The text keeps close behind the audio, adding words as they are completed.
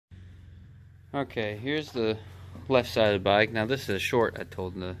Okay, here's the left side of the bike. Now this is a short I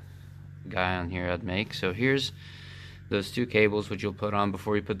told the guy on here I'd make. So here's those two cables which you'll put on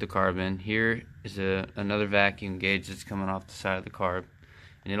before you put the carb in. Here is another vacuum gauge that's coming off the side of the carb.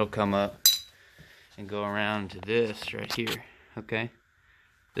 And it'll come up and go around to this right here. Okay?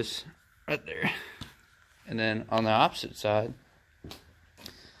 This right there. And then on the opposite side,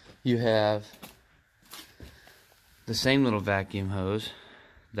 you have the same little vacuum hose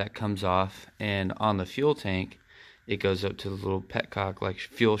that comes off, and on the fuel tank it goes up to the little petcock like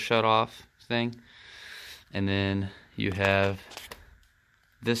fuel shut off thing. And then you have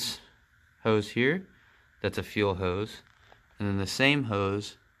this hose here that's a fuel hose, and then the same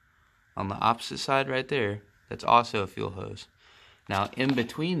hose on the opposite side right there that's also a fuel hose. Now in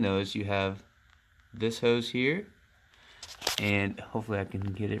between those you have this hose here, and hopefully I can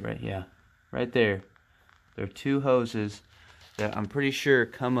get it right. Yeah, right there. There are two hoses that I'm pretty sure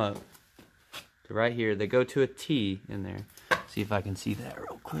come up to right here. They go to a T in there. See if I can see that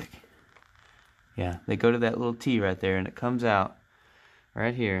real quick. Yeah, they go to that little T right there, and it comes out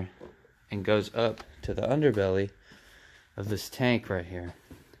right here and goes up to the underbelly of this tank right here.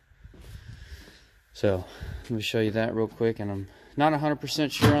 So let me show you that real quick, and I'm not 100%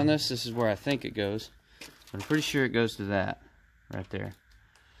 sure on this. This is where I think it goes, but I'm pretty sure it goes to that right there.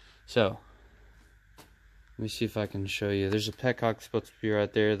 So let me see if I can show you. There's a petcock supposed to be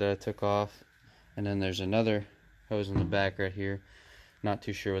right there that I took off, and then there's another hose in the back right here. Not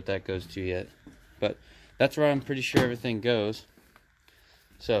too sure what that goes to yet, but that's where I'm pretty sure everything goes.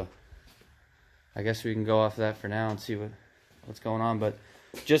 So I guess we can go off that for now and see what's going on. But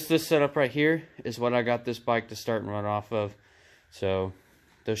just this setup right here is what I got this bike to start and run off of. So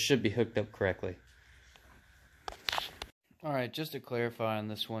those should be hooked up correctly. Alright, just to clarify on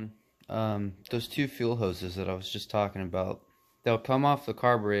this one, those two fuel hoses that I was just talking about, they'll come off the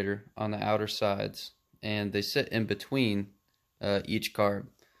carburetor on the outer sides, and they sit in between each carb,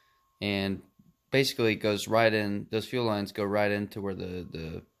 and basically it goes right in. Those fuel lines go right into where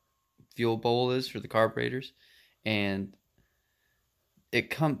the fuel bowl is for the carburetors, and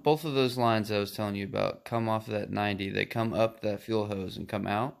both of those lines I was telling you about come off of that 90. They come up that fuel hose and come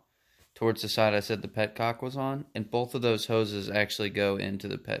out towards the side I said the petcock was on, and both of those hoses actually go into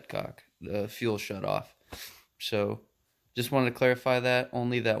the petcock, the fuel shut off. So just wanted to clarify that.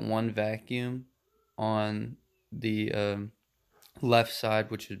 Only that one vacuum on the left side,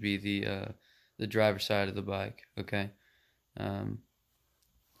 which would be the driver's side of the bike. Okay,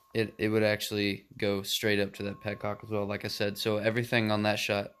 it would actually go straight up to that petcock as well, like I said. So everything on that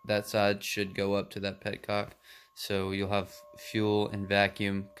side should go up to that petcock. So you'll have fuel and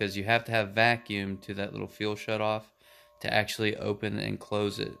vacuum, because you have to have vacuum to that little fuel shut off to actually open and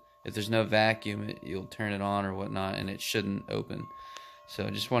close it. If there's no vacuum, you'll turn it on or whatnot, and it shouldn't open. So I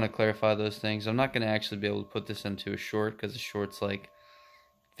just want to clarify those things. I'm not going to actually be able to put this into a short, because a short's like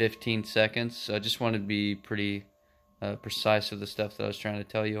 15 seconds. So I just wanted to be pretty precise with the stuff that I was trying to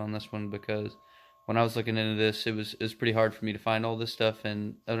tell you on this one, because when I was looking into this, it was pretty hard for me to find all this stuff,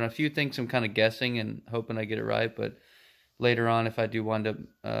 and a few things I'm kind of guessing and hoping I get it right. But later on, if I do wind up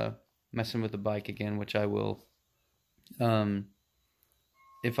messing with the bike again, which I will,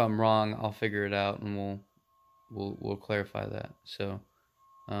 if I'm wrong, I'll figure it out, and we'll clarify that. So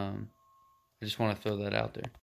I just want to throw that out there.